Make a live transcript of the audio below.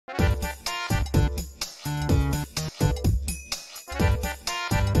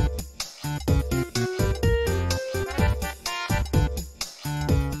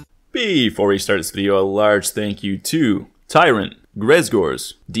Before we start this video, a large thank you to Tyrant,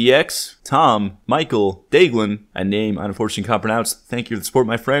 Gresgors, DX, Tom, Michael, Daglin, a name I unfortunately can't pronounce, thank you for the support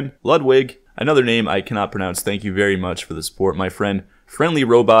my friend, Ludwig, another name I cannot pronounce, thank you very much for the support my friend, Friendly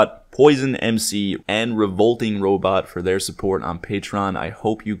Robot, Poison MC, and Revolting Robot for their support on Patreon. I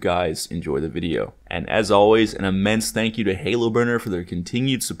hope you guys enjoy the video. And as always, an immense thank you to Halo Burner for their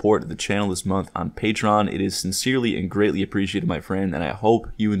continued support of the channel this month on Patreon. It is sincerely and greatly appreciated, my friend, and I hope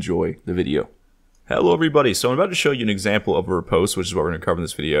you enjoy the video. Hello everybody, so I'm about to show you an example of a riposte, which is what we're going to cover in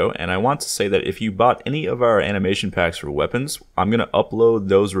this video, and I want to say that if you bought any of our animation packs for weapons, I'm going to upload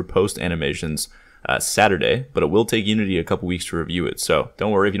those riposte animations Saturday, but it will take Unity a couple weeks to review it, so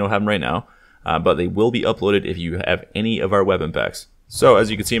don't worry if you don't have them right now, but they will be uploaded if you have any of our weapon packs. So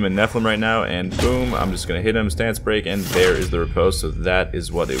as you can see, I'm in Nephilim right now, and boom, I'm just going to hit him, stance break, and there is the riposte, so that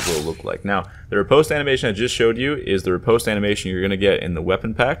is what it will look like. Now, the riposte animation I just showed you is the riposte animation you're going to get in the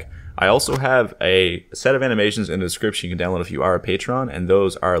weapon pack. I also have a set of animations in the description you can download if you are a patron, and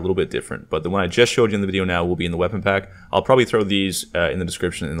those are a little bit different. But the one I just showed you in the video now will be in the weapon pack. I'll probably throw these in the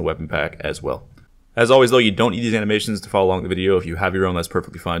description in the weapon pack as well. As always though, you don't need these animations to follow along the video. If you have your own, that's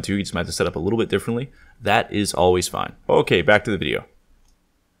perfectly fine too. You just might have to set up a little bit differently. That is always fine. Okay, back to the video.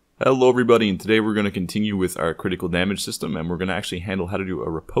 Hello everybody, and today we're going to continue with our critical damage system, and we're going to actually handle how to do a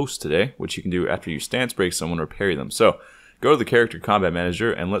riposte today, which you can do after you stance break someone or parry them. So, go to the character combat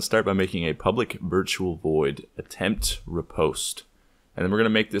manager, and let's start by making a public virtual void attempt riposte. And then we're going to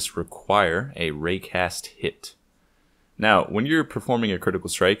make this require a raycast hit. Now, when you're performing a critical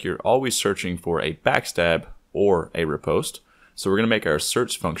strike, you're always searching for a backstab or a riposte. So we're going to make our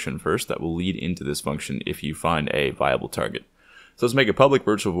search function first that will lead into this function if you find a viable target. So let's make a public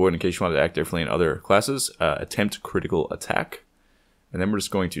virtual void in case you want to act differently in other classes. Attempt critical attack. And then we're just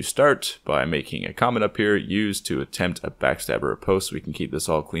going to start by making a comment up here, used to attempt a backstab or riposte, so we can keep this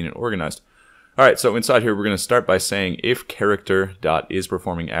all clean and organized. Alright, so inside here we're going to start by saying if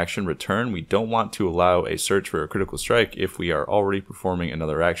character.isPerforming_action return. We don't want to allow a search for a critical strike if we are already performing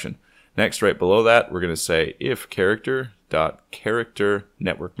another action. Next, right below that, we're going to say if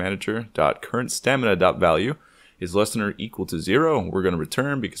character.character.networkmanager.currentstamina.value is less than or equal to 0, we're going to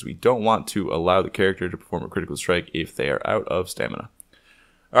return because we don't want to allow the character to perform a critical strike if they are out of stamina.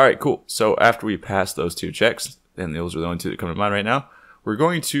 Alright, cool. So after we pass those two checks, and those are the only two that come to mind right now, we're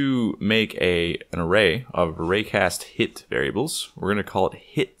going to make an array of raycast hit variables. We're going to call it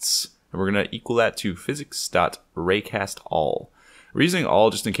hits, and we're going to equal that to physics.raycastAll. We're using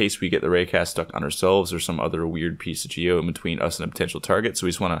all just in case we get the raycast stuck on ourselves or some other weird piece of geo in between us and a potential target. So we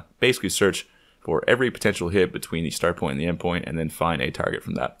just want to basically search for every potential hit between the start point and the end point, and then find a target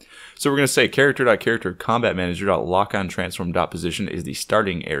from that. So we're going to say character.character.combat_manager.lockOnTransform.position is the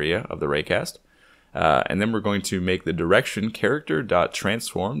starting area of the raycast. And then we're going to make the direction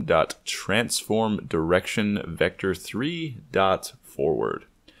character.transform.transform direction vector3.forward.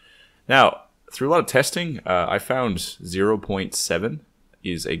 Now, through a lot of testing, I found 0.7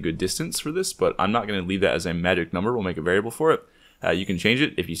 is a good distance for this, but I'm not going to leave that as a magic number. We'll make a variable for it. You can change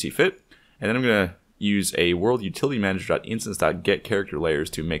it if you see fit. And then I'm going to use a world utility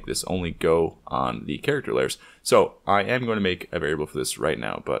manager.instance.getCharacterLayers to make this only go on the character layers. So I am going to make a variable for this right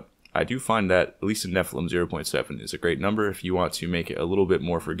now, but I do find that, at least in Nephilim, 0.7 is a great number. If you want to make it a little bit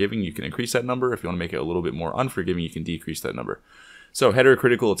more forgiving, you can increase that number. If you want to make it a little bit more unforgiving, you can decrease that number. So header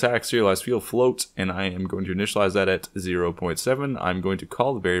critical attack, serialized field float, and I am going to initialize that at 0.7. I'm going to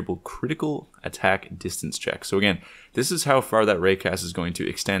call the variable critical attack distance check. So again, this is how far that raycast is going to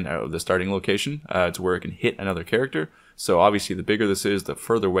extend out of the starting location to where it can hit another character. So obviously the bigger this is, the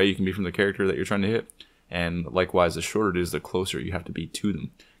further away you can be from the character that you're trying to hit. And likewise, the shorter it is, the closer you have to be to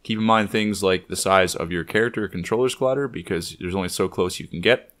them. Keep in mind things like the size of your character controller's collider, because there's only so close you can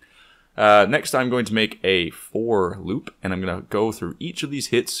get. Next, I'm going to make a for loop, and I'm going to go through each of these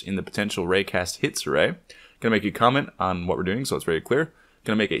hits in the potential raycast hits array. I'm going to make a comment on what we're doing, so it's very clear. I'm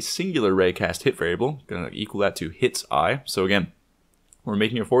going to make a singular raycast hit variable. Going to equal that to hits I. So again, we're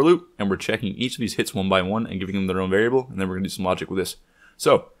making a for loop, and we're checking each of these hits one by one and giving them their own variable, and then we're going to do some logic with this.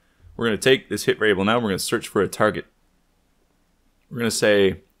 So we're going to take this hit variable now, and we're going to search for a target. We're going to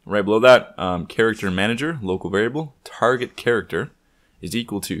say, right below that, character manager, local variable, target character is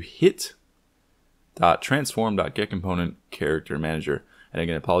equal to hit.transform.getComponent character manager. And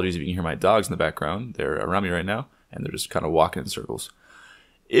again, apologies if you can hear my dogs in the background. They're around me right now, and they're just kind of walking in circles.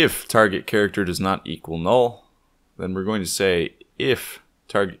 If target character does not equal null, then we're going to say if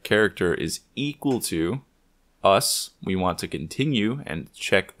target character is equal to us, we want to continue and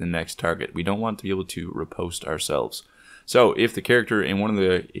check the next target. We don't want to be able to riposte ourselves. So if the character in one of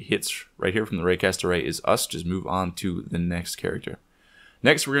the hits right here from the raycast array is us, just move on to the next character.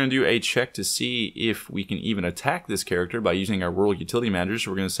 Next, we're going to do a check to see if we can even attack this character by using our world utility manager.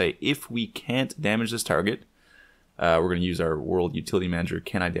 So we're going to say if we can't damage this target, we're going to use our world utility manager,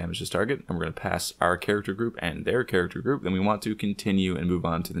 can I damage this target? And we're going to pass our character group and their character group. Then we want to continue and move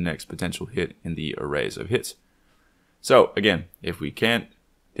on to the next potential hit in the arrays of hits. So again, if we can't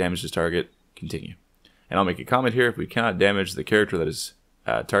damage this target, continue. And I'll make a comment here, if we cannot damage the character that is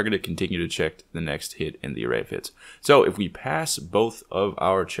targeted, continue to check the next hit in the array of hits. So if we pass both of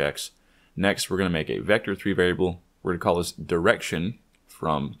our checks, next we're going to make a vector3 variable. We're going to call this direction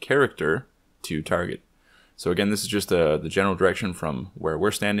from character to target. So again, this is just the general direction from where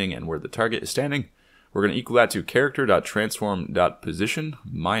we're standing and where the target is standing. We're going to equal that to character.transform.position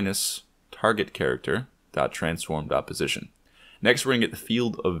minus target character.transform.position. Next, we're going to get the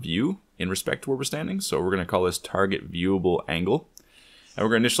field of view in respect to where we're standing. So we're going to call this target viewable angle. And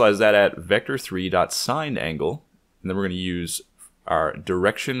we're going to initialize that at vector3.signed angle. And then we're going to use our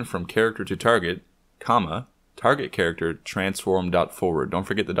direction from character to target, comma, target character transform.forward. Don't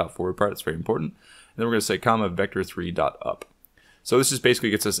forget the .forward part, it's very important. And then we're going to say comma vector3.up. So this just basically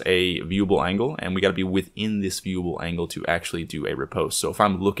gets us a viewable angle, and we got to be within this viewable angle to actually do a riposte. So if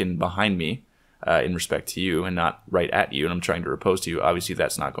I'm looking behind me in respect to you and not right at you, and I'm trying to riposte to you, obviously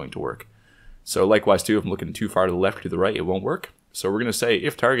that's not going to work. So likewise too, if I'm looking too far to the left or to the right, it won't work. So we're going to say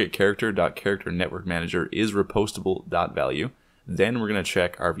if target character.character network manager is repostable.value, then we're going to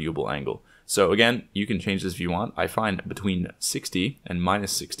check our viewable angle. So again, you can change this if you want. I find between 60 and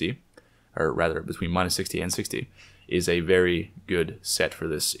minus 60, or rather between minus 60 and 60, is a very good set for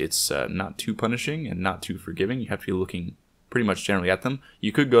this. It's not too punishing and not too forgiving. You have to be looking pretty much generally at them.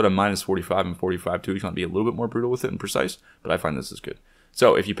 You could go to minus 45 and 45 too if you want to be a little bit more brutal with it and precise, but I find this is good.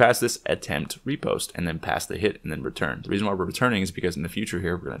 So if you pass this, attempt riposte, and then pass the hit, and then return. The reason why we're returning is because in the future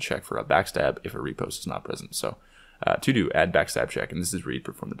here, we're going to check for a backstab if a riposte is not present. So to do, add backstab check, and this is where you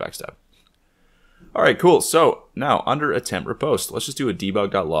perform the backstab. All right, cool. So now under attempt riposte, let's just do a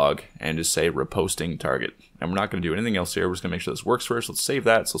debug.log and just say riposting target. And we're not going to do anything else here. We're just going to make sure this works first. Let's save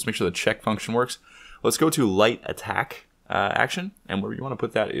that. So let's make sure the check function works. Let's go to light attack action. And where you want to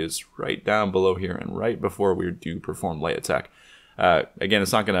put that is right down below here and right before we do perform light attack. Again,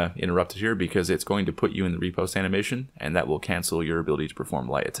 it's not going to interrupt it here because it's going to put you in the riposte animation, and that will cancel your ability to perform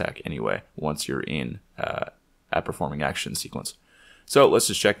light attack anyway once you're in a performing action sequence. So let's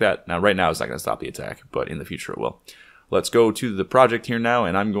just check that. Now, right now, it's not going to stop the attack, but in the future it will. Let's go to the project here now,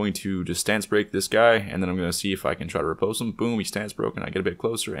 and I'm going to just stance break this guy, and then I'm going to see if I can try to riposte him. Boom, he stance broken. I get a bit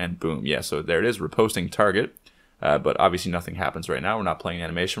closer, and boom. Yeah, so there it is, riposting target. But obviously nothing happens right now. We're not playing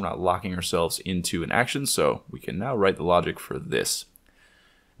animation. We're not locking ourselves into an action, so we can now write the logic for this.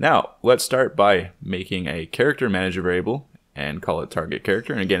 Now, let's start by making a character manager variable and call it target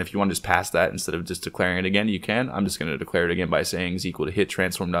character. And again, if you want to just pass that instead of just declaring it again, you can. I'm just going to declare it again by saying is equal to hit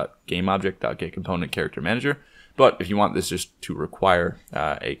transform.gameObject.getComponent character manager. But if you want this just to require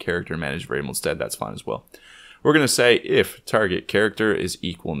a character manager variable instead, that's fine as well. We're going to say if target character is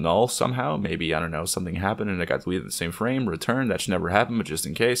equal null somehow, maybe, I don't know, something happened and it got deleted in the same frame, return. That should never happen, but just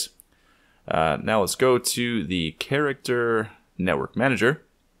in case. Now let's go to the character network manager.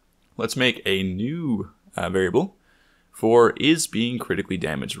 Let's make a new variable for is being critically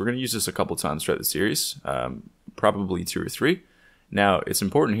damaged. We're going to use this a couple times throughout the series, probably 2 or 3. Now, it's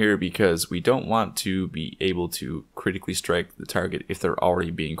important here because we don't want to be able to critically strike the target if they're already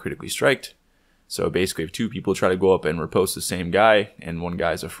being critically striked. So basically, if 2 people try to go up and riposte the same guy, and one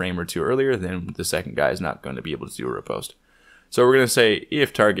guy's a frame or 2 earlier, then the second guy is not going to be able to do a riposte. So we're going to say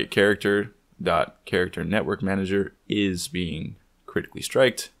if target character.character network manager is being critically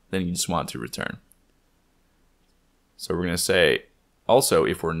striked, then you just want to return. So we're going to say also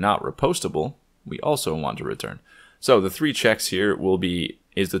if we're not ripostable, we also want to return. So the 3 checks here will be,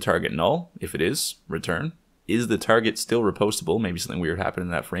 is the target null? If it is, return. Is the target still ripostable? Maybe something weird happened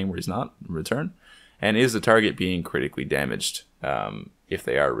in that frame where he's not, return. And is the target being critically damaged? If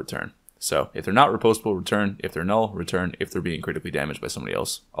they are, return. So if they're not ripostable, return. If they're null, return. If they're being critically damaged by somebody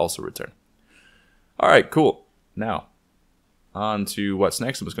else, also return. All right, cool. Now, on to what's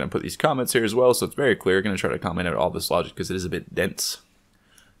next. I'm just going to put these comments here as well, so it's very clear. I'm going to try to comment out all this logic because it is a bit dense.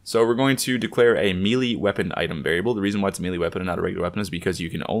 So we're going to declare a melee weapon item variable. The reason why it's a melee weapon and not a regular weapon is because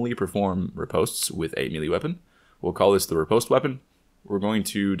you can only perform ripostes with a melee weapon. We'll call this the riposte weapon. We're going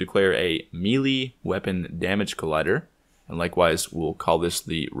to declare a melee weapon damage collider, and likewise we'll call this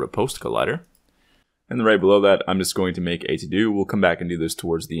the riposte collider. And then right below that, I'm just going to make a to-do. We'll come back and do this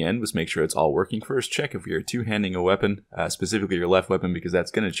towards the end. Let's make sure it's all working first. Check if we are two-handing a weapon, specifically your left weapon, because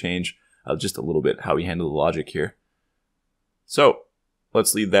that's going to change just a little bit how we handle the logic here. So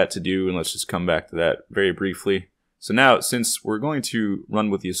let's leave that to do, and let's just come back to that very briefly. So now, since we're going to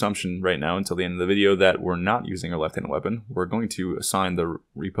run with the assumption right now until the end of the video that we're not using our left-handed weapon, we're going to assign the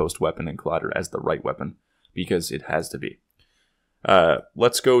riposte weapon and collider as the right weapon, because it has to be.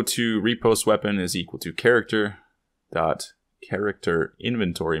 Let's go to riposte weapon is equal to character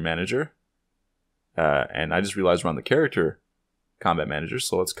inventory manager. And I just realized we're on the character combat manager,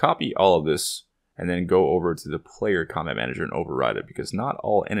 so let's copy all of this and then go over to the player combat manager and override it, because not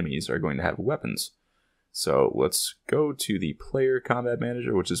all enemies are going to have weapons. So let's go to the player combat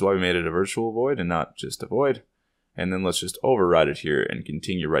manager, which is why we made it a virtual void and not just a void. And then let's just override it here and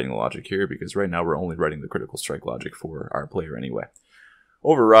continue writing the logic here, because right now we're only writing the critical strike logic for our player anyway.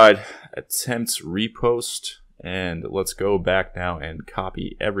 Override, attempt riposte, and let's go back now and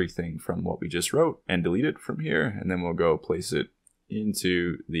copy everything from what we just wrote and delete it from here, and then we'll go place it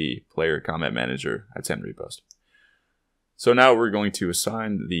into the player combat manager attempt riposte. So now we're going to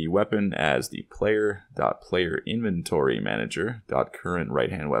assign the weapon as the player.playerInventoryManager.current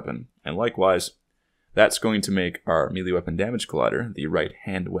right-hand weapon. And likewise, that's going to make our melee weapon damage collider the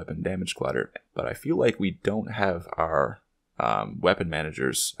right-hand weapon damage collider. But I feel like we don't have our weapon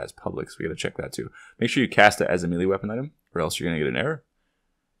managers as public, so we got to check that too. Make sure you cast it as a melee weapon item, or else you're going to get an error.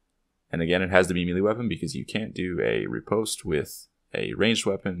 And again, it has to be melee weapon because you can't do a riposte with a ranged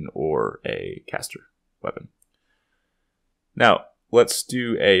weapon or a caster weapon. Now, let's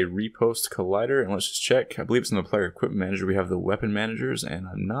do a riposte collider, and let's just check. I believe it's in the player equipment manager. We have the weapon managers, and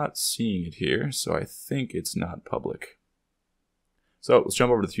I'm not seeing it here, so I think it's not public. So let's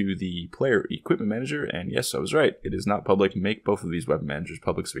jump over to the player equipment manager, and yes, I was right. It is not public. Make both of these weapon managers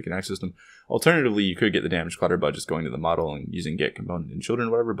public so we can access them. Alternatively, you could get the damage collider by just going to the model and using get component in children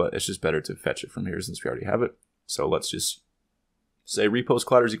or whatever, but it's just better to fetch it from here since we already have it. So let's just say riposte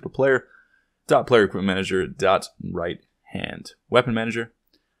collider is equal to player.player equipment manager dot right hand weapon manager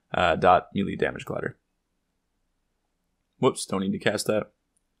dot melee damage collider. Whoops, don't need to cast that.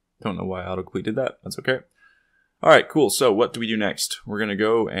 Don't know why autocomplete did that. That's okay. Alright, cool. So what do we do next? We're going to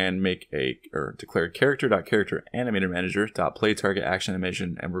go and make declare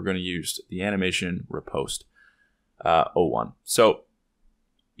character.character.animator.manager.play_target_action_animation, and we're going to use the animation riposte 01. So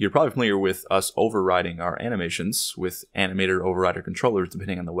you're probably familiar with us overriding our animations with animator overrider controllers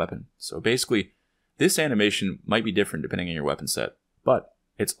depending on the weapon. So basically, this animation might be different depending on your weapon set, but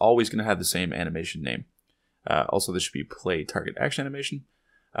it's always going to have the same animation name. Also, this should be play target action animation.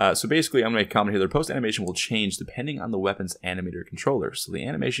 So basically, I'm going to make a comment here. The riposte animation will change depending on the weapon's animator controller. So the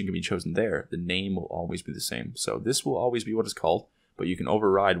animation can be chosen there. The name will always be the same. So this will always be what it's called, but you can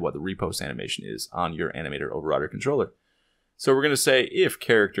override what the riposte animation is on your animator overrider controller. So we're going to say if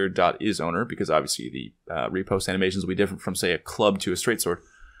character.isOwner, because obviously the riposte animations will be different from, say, a club to a straight sword.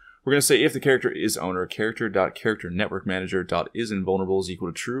 We're going to say if the character is owner, character.characterNetworkManager.isInvulnerable is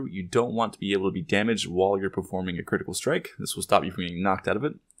equal to true. You don't want to be able to be damaged while you're performing a critical strike. This will stop you from getting knocked out of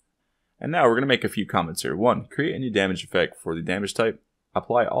it. And now we're going to make a few comments here. 1. Create a new damage effect for the damage type.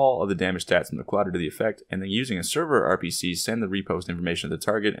 Apply all of the damage stats from the collider to the effect. And then using a server RPC, send the riposte information to the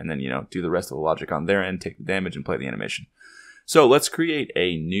target. And then, do the rest of the logic on their end, take the damage, and play the animation. So let's create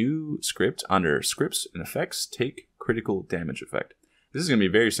a new script under Scripts and Effects, take critical damage effect. This is going to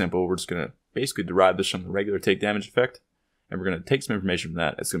be very simple. We're just going to basically derive this from the regular take damage effect, and we're going to take some information from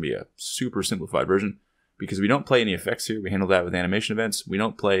that. It's going to be a super simplified version because we don't play any effects here. We handle that with animation events. We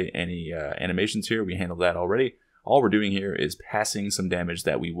don't play any animations here. We handle that already. All we're doing here is passing some damage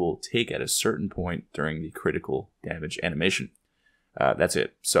that we will take at a certain point during the critical damage animation. That's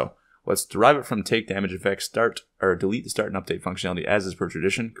it. So let's derive it from take damage effect, delete the start and update functionality as is per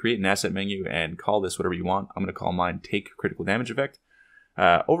tradition, create an asset menu, and call this whatever you want. I'm going to call mine take critical damage effect.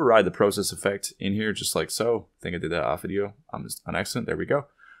 Override the process effect in here just like so. I think I did that off video. I'm just on accident. There we go.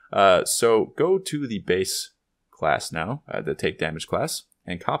 So go to the base class now, the take damage class,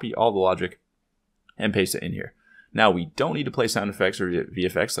 and copy all the logic and paste it in here. Now we don't need to play sound effects or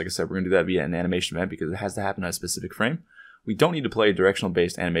VFX. Like I said, we're going to do that via an animation event because it has to happen at a specific frame. We don't need to play directional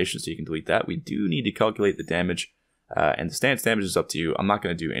based animation, so you can delete that. We do need to calculate the damage, and the stance damage is up to you. I'm not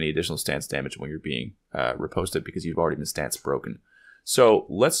going to do any additional stance damage when you're being riposted because you've already been stance broken. So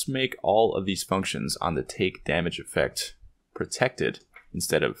let's make all of these functions on the take damage effect protected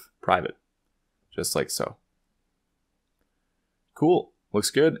instead of private, just like so. Cool, looks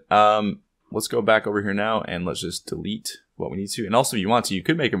good. Let's go back over here now and let's just delete what we need to. And also, if you want to, you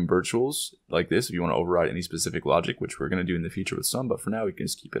could make them virtuals like this if you want to override any specific logic, which we're going to do in the future with some, but for now we can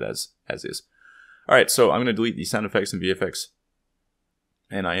just keep it as is. All right, so I'm going to delete the sound effects and VFX,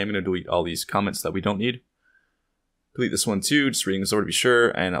 and I am going to delete all these comments that we don't need. Delete this one too, just reading this over to be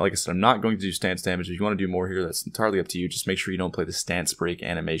sure. And like I said, I'm not going to do stance damage. If you want to do more here, that's entirely up to you. Just make sure you don't play the stance break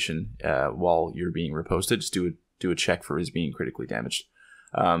animation while you're being riposted. Just do it do a check for his being critically damaged.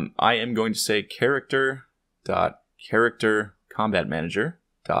 I am going to say character combat manager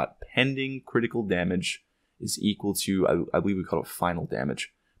pending critical damage is equal to, I believe we call it final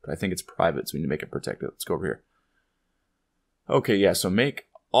damage, but I think it's private, so we need to make it protected. Let's go over here. Okay, yeah, so make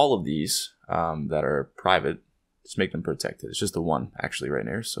all of these that are private, just make them protected. It's just the one actually right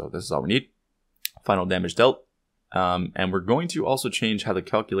here, so this is all we need. Final damage dealt. And we're going to also change how the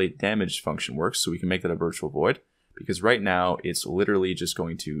calculate damage function works, so we can make that a virtual void, because right now it's literally just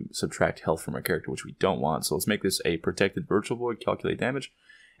going to subtract health from our character, which we don't want. So let's make this a protected virtual void, calculate damage.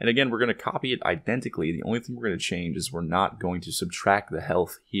 And again, we're going to copy it identically. The only thing we're going to change is we're not going to subtract the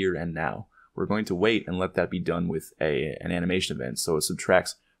health here and now. We're going to wait and let that be done with an animation event, so it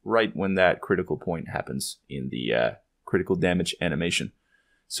subtracts right when that critical point happens in the critical damage animation.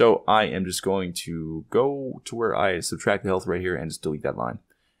 So I am just going to go to where I subtract the health right here and just delete that line.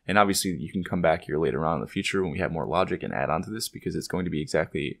 And obviously you can come back here later on in the future when we have more logic and add on to this, because it's going to be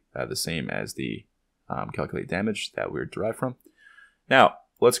exactly the same as the calculate damage that we're derived from. Now,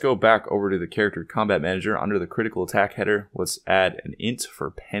 let's go back over to the character combat manager. Under the critical attack header, let's add an int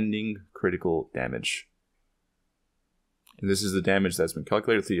for pending critical damage. And this is the damage that's been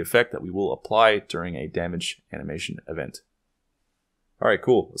calculated through the effect that we will apply during a damage animation event. Alright,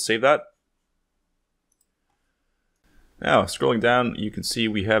 cool. Let's save that. Now, scrolling down, you can see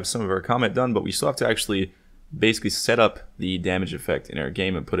we have some of our comment done, but we still have to actually basically set up the damage effect in our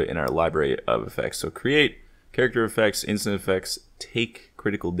game and put it in our library of effects. So create character effects, instant effects, take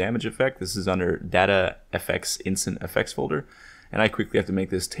critical damage effect. This is under data FX instant effects folder. And I quickly have to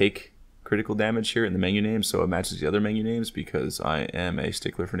make this take critical damage here in the menu name so it matches the other menu names, because I am a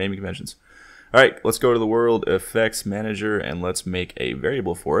stickler for naming conventions. Alright, let's go to the world effects manager and let's make a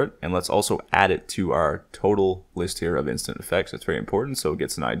variable for it. And let's also add it to our total list here of instant effects. That's very important, so it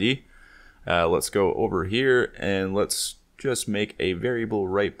gets an ID. Let's go over here and let's just make a variable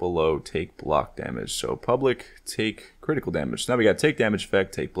right below take block damage. So public take critical damage. So now we got take damage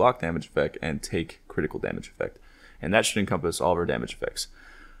effect, take block damage effect, and take critical damage effect. And that should encompass all of our damage effects.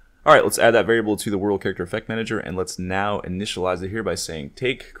 Alright, let's add that variable to the world character effect manager, and let's now initialize it here by saying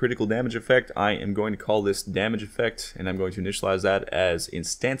take critical damage effect. I am going to call this damage effect, and I'm going to initialize that as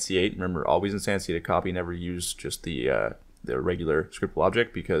instantiate. Remember, always instantiate a copy, never use just the regular scriptable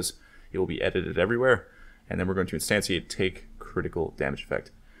object, because it will be edited everywhere. And then we're going to instantiate take critical damage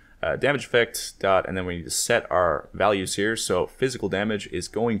effect. Damage effect dot, and then we need to set our values here. So physical damage is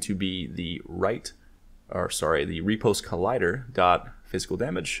going to be the riposte collider dot physical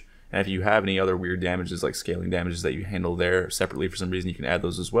damage. And if you have any other weird damages like scaling damages that you handle there separately for some reason, you can add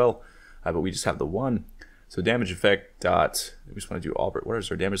those as well. But we just have the one. So damage effect dot, we just want to do all, what is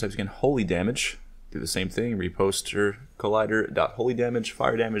our damage types again? Holy damage. Do the same thing. Riposte collider dot holy damage.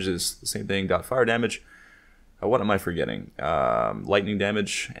 Fire damage is the same thing. Dot fire damage. What am I forgetting? Lightning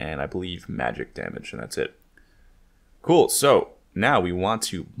damage, and I believe magic damage, and that's it. Cool. So now we want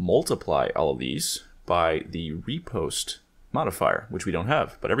to multiply all of these by the riposte modifier, which we don't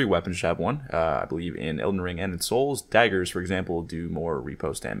have, but every weapon should have one. I believe in Elden Ring and in Souls, daggers, for example, do more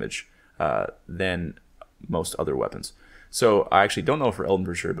riposte damage than most other weapons. So I actually don't know for Elden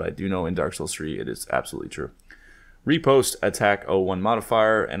for sure, but I do know in Dark Souls 3 it is absolutely true. Riposte attack 01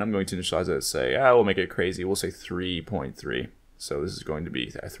 modifier, and I'm going to initialize it and say, we'll make it crazy. We'll say 3.3. So this is going to be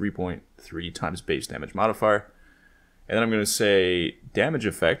a 3.3 times base damage modifier. And then I'm going to say damage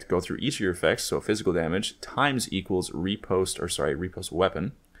effect, go through each of your effects, so physical damage, times equals riposte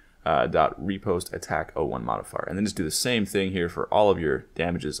weapon, dot riposte attack 01 modifier. And then just do the same thing here for all of your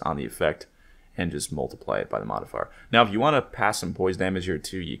damages on the effect, and just multiply it by the modifier. Now, if you want to pass some poise damage here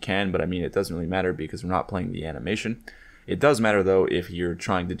too, you can, but I mean, it doesn't really matter because we're not playing the animation. It does matter, though, if you're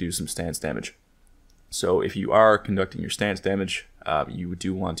trying to do some stance damage. So if you are conducting your stance damage, you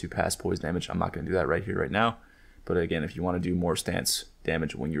do want to pass poise damage. I'm not going to do that right here, right now. But again, if you want to do more stance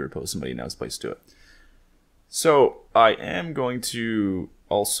damage when you repose somebody, now's the place to do it. So I am going to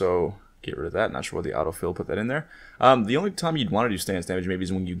also get rid of that. Not sure why the autofill put that in there. The only time you'd want to do stance damage maybe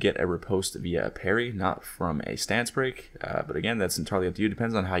is when you get a riposte via a parry, not from a stance break. But again, that's entirely up to you.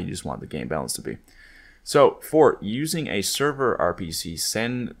 Depends on how you just want the game balance to be. So for using a server RPC,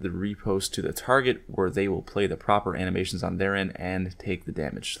 send the riposte to the target where they will play the proper animations on their end and take the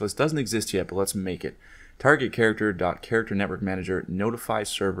damage. So this doesn't exist yet, but let's make it. Target character dot character network manager notify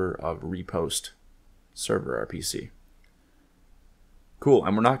server of riposte server RPC. Cool,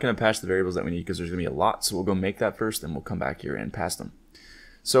 and we're not going to pass the variables that we need because there's going to be a lot, so we'll go make that first, then we'll come back here and pass them.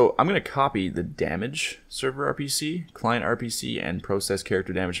 So I'm going to copy the damage server RPC, client RPC, and process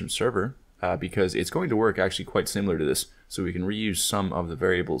character damage from server, because it's going to work actually quite similar to this, so we can reuse some of the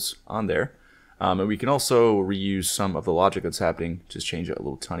variables on there. And we can also reuse some of the logic that's happening, just change it a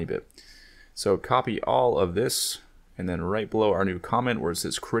little tiny bit. So copy all of this, and then right below our new comment where it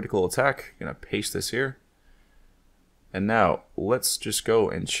says critical attack, I'm going to paste this here. And now let's just go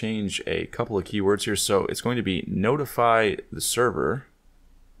and change a couple of keywords here. So it's going to be notify the server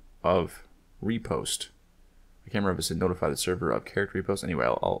of Riposte. I can't remember if it said notify the server of character Riposte. Anyway,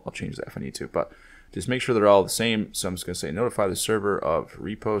 I'll change that if I need to, but just make sure they're all the same. So I'm just going to say notify the server of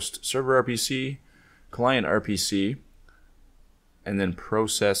Riposte server RPC, client RPC, and then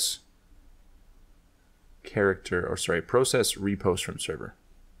process process Riposte from server.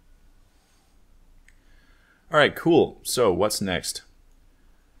 All right, cool. So what's next?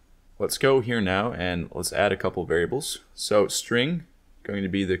 Let's go here now and let's add a couple variables. So string going to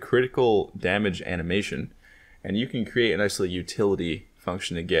be the critical damage animation, and you can create a nice little utility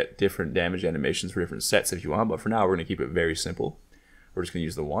function to get different damage animations for different sets if you want, but for now we're going to keep it very simple. We're just going to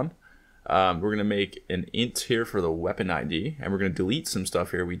use the one. We're going to make an int here for the weapon ID, and we're going to delete some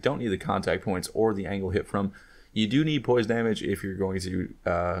stuff here. We don't need the contact points or the angle hit from. You do need poise damage if you're going to,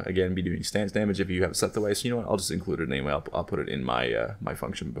 again, be doing stance damage if you have it set the way. So you know what, I'll just include it anyway. I'll put it in my my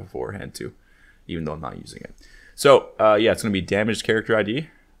function beforehand too, even though I'm not using it. So yeah, it's going to be damaged character ID,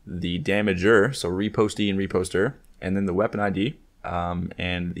 the damager, so riposte and riposter, and then the weapon ID,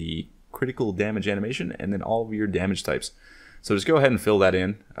 and the critical damage animation, and then all of your damage types. So just go ahead and fill that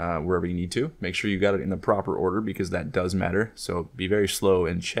in wherever you need to. Make sure you got it in the proper order because that does matter. So be very slow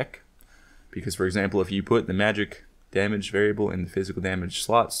and check. Because, for example, if you put the magic damage variable in the physical damage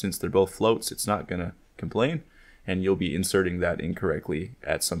slot, since they're both floats, it's not going to complain, and you'll be inserting that incorrectly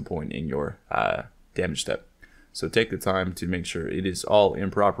at some point in your damage step. So take the time to make sure it is all in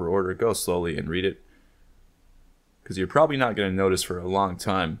proper order. Go slowly and read it, because you're probably not going to notice for a long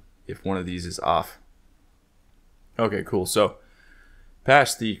time if one of these is off. Okay, cool. So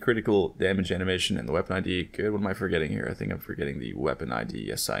pass the critical damage animation and the weapon ID. Good. What am I forgetting here? I think I'm forgetting the weapon ID.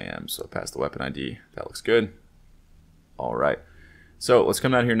 Yes, I am. So pass the weapon ID. That looks good. All right. So let's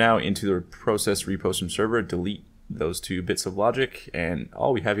come down here now into the process Riposte from server. Delete those two bits of logic. And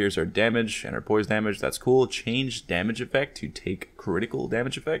all we have here is our damage and our poise damage. That's cool. Change damage effect to take critical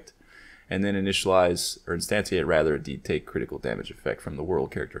damage effect. And then initialize, or instantiate rather, take critical damage effect from the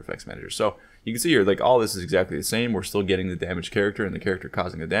world character effects manager. So you can see here, like, all this is exactly the same. We're still getting the damage character and the character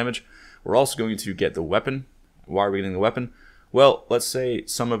causing the damage. We're also going to get the weapon. Why are we getting the weapon? Well, let's say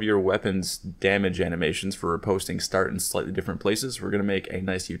some of your weapon's damage animations for riposting start in slightly different places. We're going to make a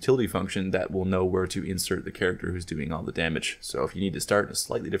nice utility function that will know where to insert the character who's doing all the damage. So if you need to start in a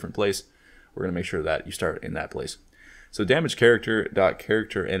slightly different place, we're going to make sure that you start in that place. So damage character dot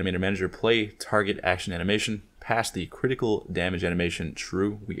character animator manager play target action animation. Pass the critical damage animation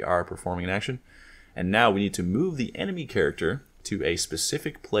true. We are performing an action. And now we need to move the enemy character to a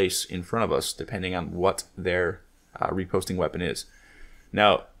specific place in front of us depending on what their riposting weapon is.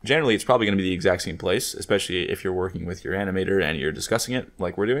 Now, generally it's probably going to be the exact same place, especially if you're working with your animator and you're discussing it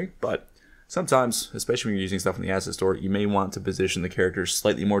like we're doing. But sometimes, especially when you're using stuff in the asset store, you may want to position the character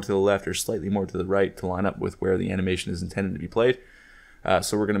slightly more to the left or slightly more to the right to line up with where the animation is intended to be played.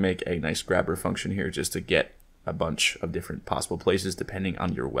 So we're going to make a nice grabber function here just to get a bunch of different possible places depending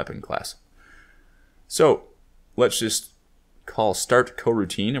on your weapon class. So let's just call start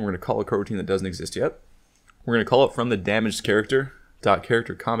coroutine, and we're going to call a coroutine that doesn't exist yet. We're going to call it from the damaged character dot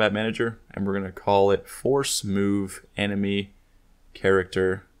character combat manager, and we're going to call it force move enemy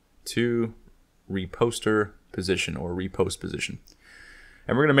character to riposter position or riposte position.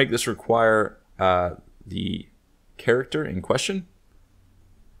 And we're going to make this require the character in question,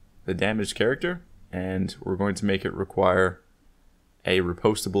 the damaged character, and we're going to make it require a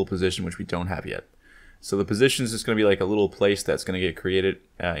ripostable position, which we don't have yet. So the position is just going to be like a little place that's going to get created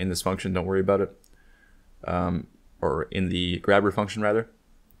in this function. Don't worry about it. Or in the grabber function, rather.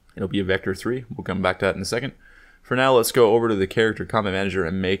 It'll be a vector 3. We'll come back to that in a second. For now, let's go over to the character combat manager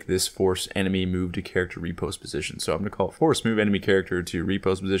and make this force enemy move to character riposte position. So I'm going to call it force move enemy character to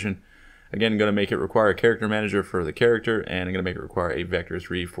riposte position. Again, I'm going to make it require a character manager for the character, and I'm going to make it require a vector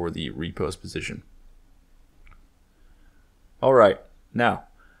 3 for the riposte position. Alright, now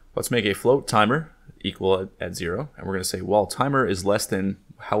let's make a float timer equal at 0, and we're going to say while timer is less than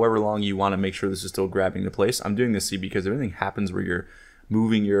however long you want to make sure this is still grabbing the place. I'm doing this, see, because if anything happens where you're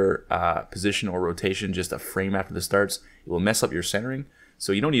moving your position or rotation just a frame after the starts, it will mess up your centering.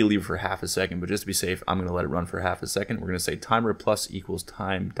 So you don't need to leave it for half a second, but just to be safe, I'm going to let it run for half a second. We're going to say timer plus equals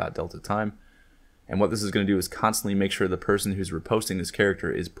time dot delta time. And what this is going to do is constantly make sure the person who's riposting this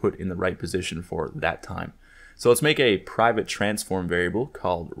character is put in the right position for that time. So let's make a private transform variable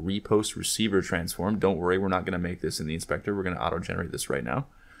called riposte receiver transform. Don't worry, we're not going to make this in the inspector. We're going to auto-generate this right now.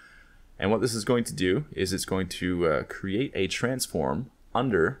 And what this is going to do is it's going to create a transform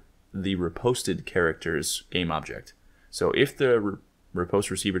under the riposted character's game object. So if the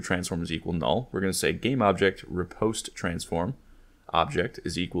riposte receiver transform is equal null, we're going to say game object riposte transform object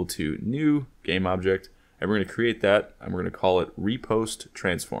is equal to new game object, and we're going to create that, and we're going to call it riposte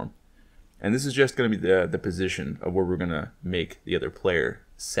transform. And this is just going to be the position of where we're going to make the other player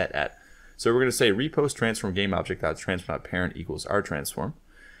set at. So we're going to say riposte transform game object dot transform dot parent equals our transform.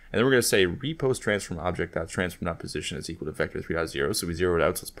 And then we're going to say riposte transform object dot transform dot position is equal to vector 3.0. So we zero it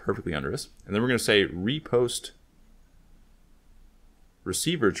out, so it's perfectly under us. And then we're going to say riposte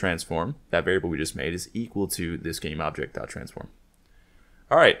receiver transform, that variable we just made, is equal to this game object dot transform.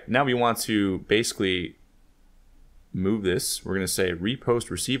 All right, now we want to basically move this. We're going to say riposte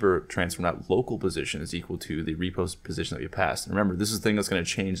receiver transform dot local position is equal to the riposte position that we passed. And remember, this is the thing that's going to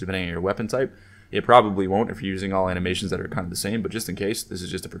change depending on your weapon type. It probably won't if you're using all animations that are kind of the same, but just in case, this is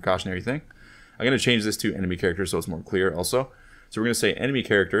just a precautionary thing. I'm going to change this to enemy character so it's more clear also. So we're going to say enemy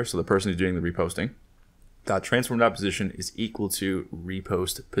character, so the person who's doing the reposting, dot transform dot position is equal to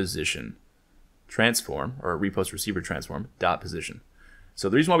riposte position transform, or riposte receiver transform dot position. So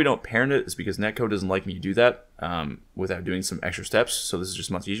the reason why we don't parent it is because netcode doesn't like me to do that without doing some extra steps, so this is just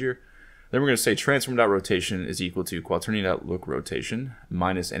much easier. Then we're going to say transform.rotation is equal to quaternion.look rotation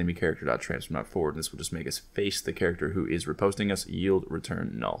minus enemy character.transform.forward. This will just make us face the character who is riposting us, yield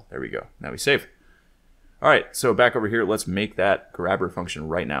return null. There we go. Now we save. All right, so back over here, let's make that grabber function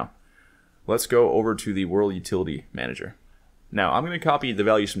right now. Let's go over to the World Utility Manager. Now I'm going to copy the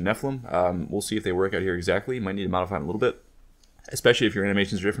values from Nephilim. We'll see if they work out here exactly. Might need to modify them a little bit, especially if your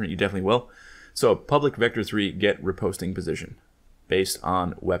animations are different. You definitely will. So public vector3 get riposting position based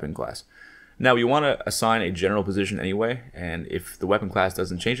on weapon class. Now we want to assign a general position anyway, and if the weapon class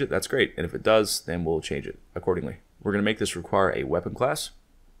doesn't change it, that's great. And if it does, then we'll change it accordingly. We're going to make this require a weapon class,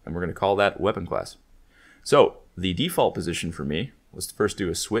 and we're going to call that weapon class. So the default position for me, let's first do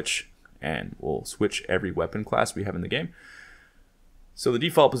a switch, and we'll switch every weapon class we have in the game. So the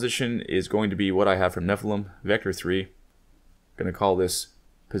default position is going to be what I have from Nephilim, vector3. I'm going to call this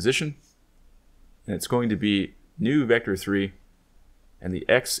position, and it's going to be new vector3. And the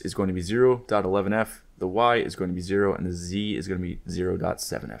x is going to be 0.11f, the y is going to be 0, and the z is going to be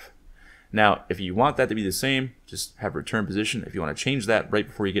 0.7f. Now, if you want that to be the same, just have return position. If you want to change that right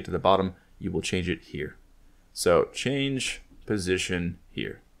before you get to the bottom, you will change it here. So change position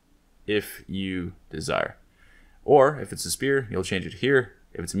here, if you desire. Or if it's a spear, you'll change it here.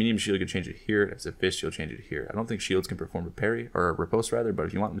 If it's a medium shield, you can change it here. If it's a fist, you'll change it here. I don't think shields can perform a parry, or a riposte rather, but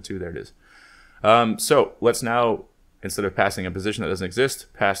if you want them to, there it is. So let's now, instead of passing a position that doesn't exist,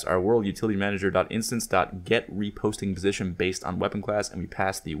 pass our world utility manager.instance.get riposting position based on weapon class, and we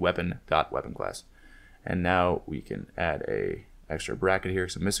pass the weapon.weapon class. And now we can add a extra bracket here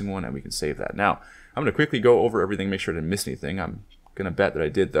because I'm missing one, and we can save that. Now, I'm going to quickly go over everything, make sure I didn't miss anything. I'm going to bet that I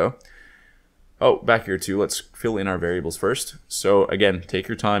did, though. Oh, back here too, let's fill in our variables first. So again, take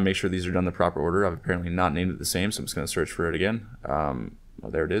your time, make sure these are done in the proper order. I've apparently not named it the same, so I'm just going to search for it again. Well,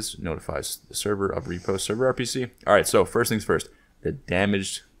 there it is. Notifies the server of riposte server RPC. All right, so first things first, the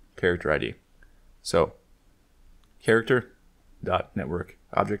damaged character ID. So character.network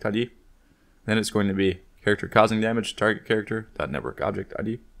object ID. Then it's going to be character causing damage, target character.network object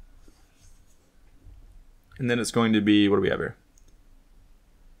ID. And then it's going to be, what do we have here?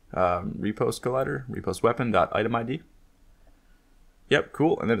 Riposte collider, riposte weapon.item ID. Yep,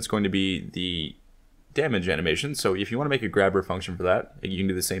 cool. And then it's going to be the damage animation. So if you want to make a grabber function for that, you can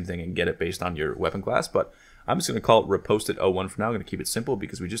do the same thing and get it based on your weapon class, but I'm just going to call it riposted01 for now. I'm going to keep it simple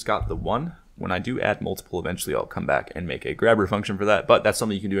because we just got the one. When I do add multiple, eventually I'll come back and make a grabber function for that, but that's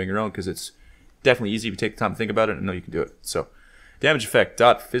something you can do on your own because it's definitely easy if you take the time to think about it and know you can do it. So damage effect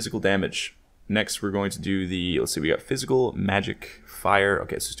dot physical damage. Next we're going to do the, let's see, we got physical, magic, fire.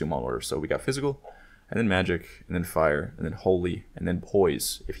 Okay, let's just do them all in order. So we got physical, and then magic, and then fire, and then holy, and then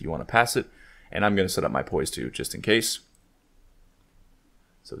poise if you want to pass it. And I'm going to set up my poise too, just in case.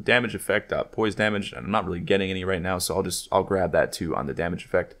 So damage effect poise damage, and I'm not really getting any right now, so I'll grab that too on the damage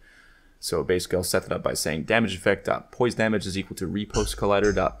effect. So basically I'll set that up by saying damage effect poise damage is equal to riposte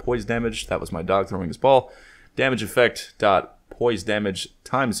collider poise damage. That was my dog throwing his ball. Damage effect poise damage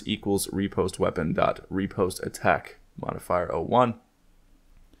times equals riposte weapon riposte attack modifier 01.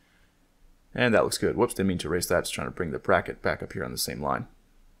 And that looks good. Whoops, didn't mean to erase that. Just trying to bring the bracket back up here on the same line.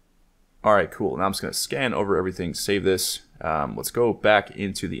 All right, cool. Now I'm just going to scan over everything, save this. Let's go back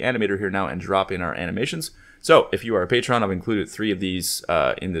into the animator here now and drop in our animations. So if you are a patron, I've included 3 of these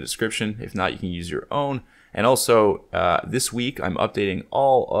in the description. If not, you can use your own. And also, this week, I'm updating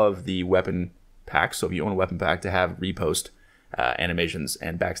all of the weapon packs. So if you own a weapon pack to have riposte animations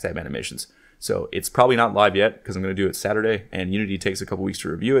and backstab animations. So it's probably not live yet because I'm going to do it Saturday, and Unity takes a couple weeks to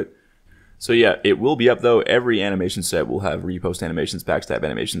review it. So yeah, it will be up though. Every animation set will have riposte animations, backstab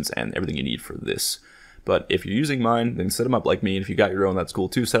animations, and everything you need for this. But if you're using mine, then set them up like me. And if you got your own, that's cool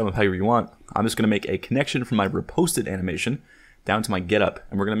too. Set them up however you want. I'm just going to make a connection from my riposted animation down to my get up.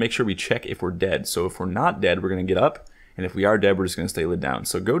 And we're going to make sure we check if we're dead. So if we're not dead, we're going to get up. And if we are dead, we're just going to stay lid down.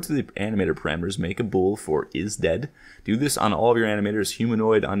 So go to the animator parameters, make a bool for is dead. Do this on all of your animators,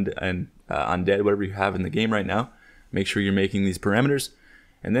 humanoid, and undead, whatever you have in the game right now. Make sure you're making these parameters.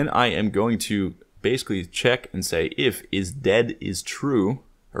 And then I am going to basically check and say if is dead is true,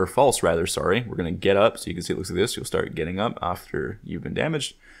 or false rather, sorry. We're going to get up, so you can see it looks like this. You'll start getting up after you've been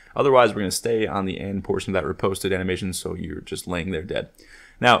damaged. Otherwise, we're going to stay on the end portion of that riposted animation, so you're just laying there dead.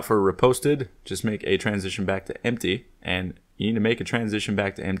 Now, for riposted, just make a transition back to empty, and you need to make a transition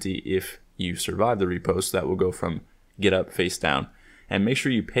back to empty if you survive the riposte. That will go from get up face down. And make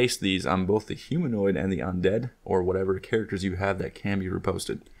sure you paste these on both the humanoid and the undead, or whatever characters you have that can be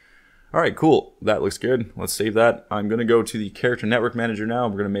riposted. Alright, cool. That looks good. Let's save that. I'm going to go to the character network manager now.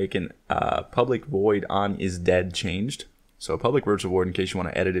 We're going to make an public void on is dead changed. So a public virtual void in case you want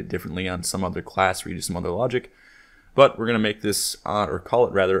to edit it differently on some other class or you do some other logic. But we're going to make this, or call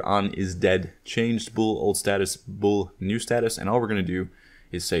it rather, on is dead changed bool old status bool new status. And all we're going to do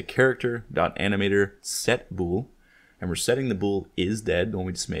is say character.animator set bool. And we're setting the bool is dead, the one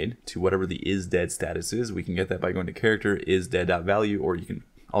we just made, to whatever the is dead status is. We can get that by going to character is dead.value, or you can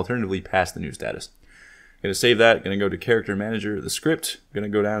alternatively pass the new status. Going to save that, going to go to character manager, the script, going to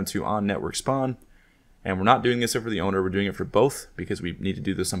go down to on network spawn, and we're not doing this for the owner, we're doing it for both because we need to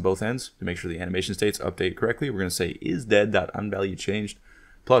do this on both ends to make sure the animation states update correctly. We're going to say is dead.unvalue changed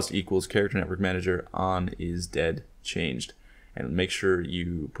plus equals character network manager on is dead changed. And make sure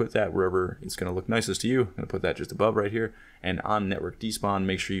you put that wherever it's going to look nicest to you. I'm going to put that just above right here. And on network despawn,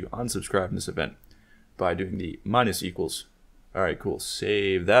 make sure you unsubscribe from this event by doing the minus equals. Alright, cool.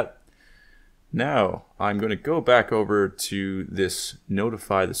 Save that. Now, I'm going to go back over to this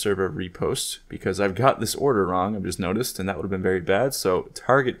notify the server of riposte because I've got this order wrong, I've just noticed, and that would have been very bad. So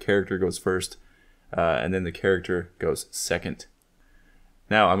target character goes first, and then the character goes second.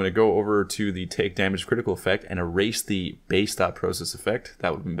 Now, I'm going to go over to the take damage critical effect and erase the base.process effect.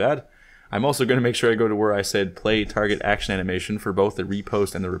 That would have been bad. I'm also going to make sure I go to where I said play target action animation for both the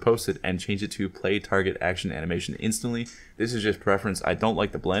riposte and the riposted and change it to play target action animation instantly. This is just preference. I don't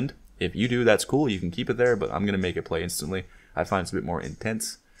like the blend. If you do, that's cool. You can keep it there, but I'm going to make it play instantly. I find it's a bit more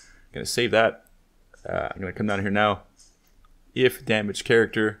intense. I'm going to save that. I'm going to come down here now. If damage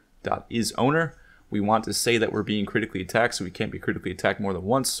character dot is owner, we want to say that we're being critically attacked, so we can't be critically attacked more than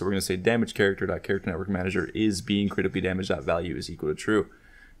once. So we're going to say damage character dot character network manager is being critically damaged dot value is equal to true.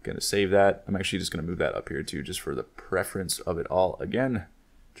 Going to save that. I'm actually just going to move that up here too, just for the preference of it all again,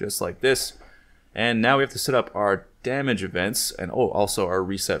 just like this. And now we have to set up our damage events and also our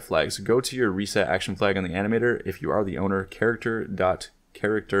reset flags. So go to your reset action flag on the animator. If you are the owner, character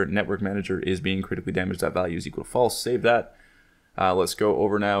network manager is being critically damaged dot value is equal to false. Save that. Let's go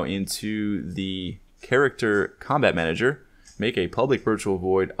over now into the character combat manager. Make a public virtual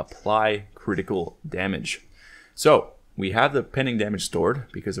void, apply critical damage. So we have the pending damage stored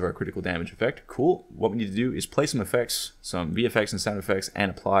because of our critical damage effect. Cool. What we need to do is play some effects, some VFX and sound effects, and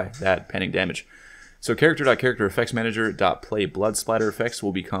apply that pending damage. So character.character effects manager.play blood splatter effects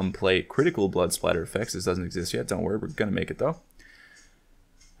will become play critical blood splatter effects. This doesn't exist yet. Don't worry. We're going to make it though.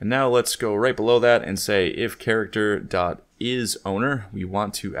 And now let's go right below that and say if character.is owner, we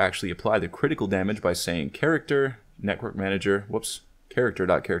want to actually apply the critical damage by saying character network manager,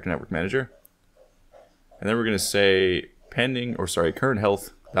 character.character network manager. And then we're going to say current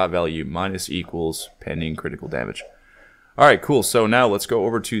health dot value minus equals pending critical damage. All right, cool. So now let's go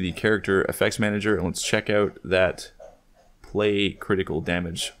over to the character effects manager and let's check out that play critical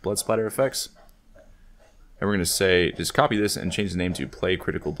damage blood splatter effects. And we're going to say, just copy this and change the name to play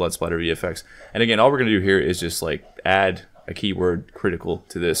critical blood splatter VFX. And again, all we're going to do here is just like add a keyword critical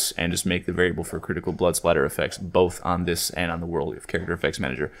to this and just make the variable for critical blood splatter effects both on this and on the world of character effects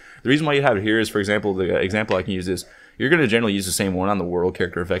manager. The reason why you have it here is, for example, the example I can use is you're going to generally use the same one on the world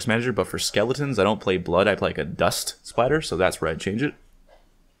character effects manager, but for skeletons, I don't play blood, I play like a dust splatter, so that's where I change it.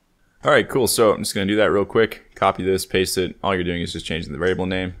 Alright, cool, so I'm just going to do that real quick, copy this, paste it, all you're doing is just changing the variable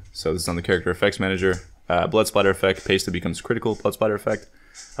name. So this is on the character effects manager, blood splatter effect, paste it becomes critical blood splatter effect.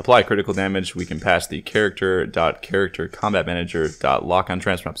 Apply critical damage, we can pass the character.character combat manager.lock on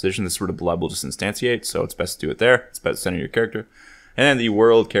transfer position. This is where the blood will just instantiate, so it's best to do it there. It's best to center your character. And then the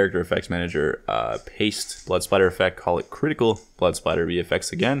world character effects manager, paste blood splatter effect, call it critical blood splatter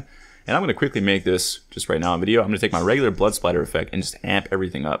VFX again. And I'm going to quickly make this just right now in video. I'm going to take my regular blood splatter effect and just amp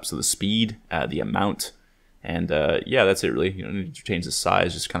everything up. So the speed, the amount, and yeah, that's it really. You don't need to change the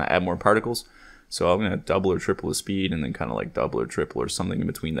size, just kind of add more particles. So I'm going to double or triple the speed and then kind of like double or triple or something in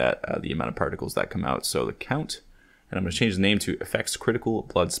between that, the amount of particles that come out. So the count, and I'm going to change the name to Effects Critical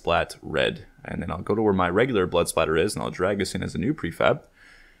Blood Splat Red. And then I'll go to where my regular blood splatter is and I'll drag this in as a new prefab.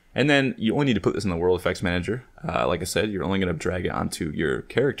 And then you only need to put this in the World Effects Manager. Like I said, you're only going to drag it onto your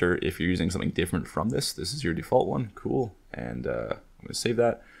character if you're using something different from this. This is your default one. Cool. And I'm going to save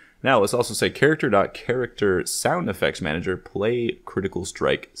that. Now let's also say character.character sound effects manager play critical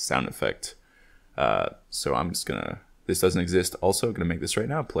strike sound effect. So I'm just going to, this doesn't exist also, going to make this right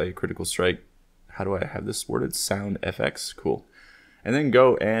now, play critical strike. How do I have this worded? Sound FX. Cool. And then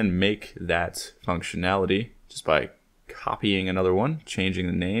go and make that functionality just by copying another one, changing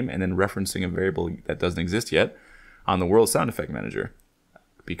the name, and then referencing a variable that doesn't exist yet on the World Sound Effect Manager.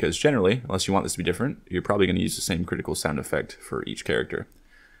 Because generally, unless you want this to be different, you're probably going to use the same critical sound effect for each character.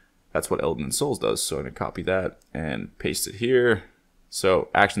 That's what ELDEN and Souls does. So I'm going to copy that and paste it here. So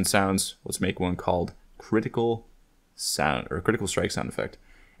action sounds, let's make one called critical sound or critical strike sound effect.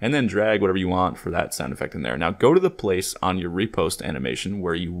 And then drag whatever you want for that sound effect in there. Now go to the place on your riposte animation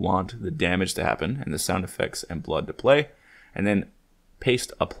where you want the damage to happen and the sound effects and blood to play, and then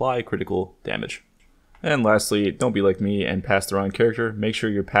paste apply critical damage. And lastly, don't be like me and pass the wrong character. Make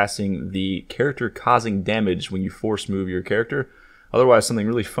sure you're passing the character causing damage when you force move your character. Otherwise, something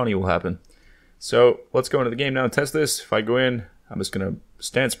really funny will happen. So let's go into the game now and test this. If I go in, I'm just going to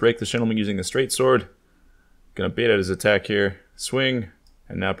stance break the gentleman using the straight sword. Going to bait at his attack here. Swing.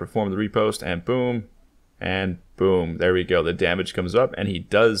 And now perform the riposte, and boom, there we go. The damage comes up, and he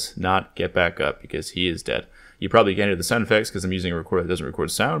does not get back up because he is dead. You probably can't hear the sound effects because I'm using a recorder that doesn't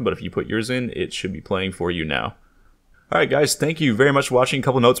record sound, but if you put yours in, it should be playing for you now. Alright guys, thank you very much for watching. A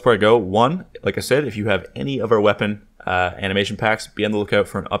couple notes before I go. One, like I said, if you have any of our weapon animation packs, be on the lookout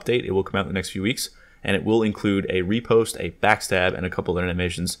for an update. It will come out in the next few weeks, and it will include a riposte, a backstab, and a couple other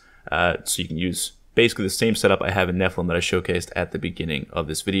animations so you can use basically the same setup I have in Nephilim that I showcased at the beginning of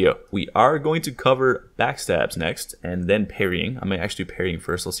this video. We are going to cover backstabs next, and then parrying. I might actually do parrying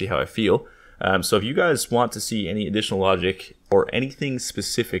first. I'll see how I feel. So if you guys want to see any additional logic or anything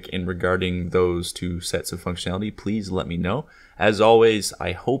specific in regarding those two sets of functionality, please let me know. As always,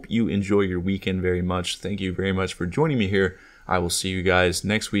 I hope you enjoy your weekend very much. Thank you very much for joining me here. I will see you guys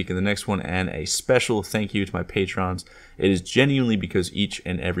next week in the next one, and a special thank you to my patrons. It is genuinely because each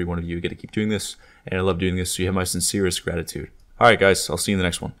and every one of you get to keep doing this, and I love doing this, so you have my sincerest gratitude. Alright guys, I'll see you in the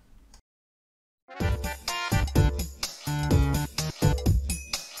next one.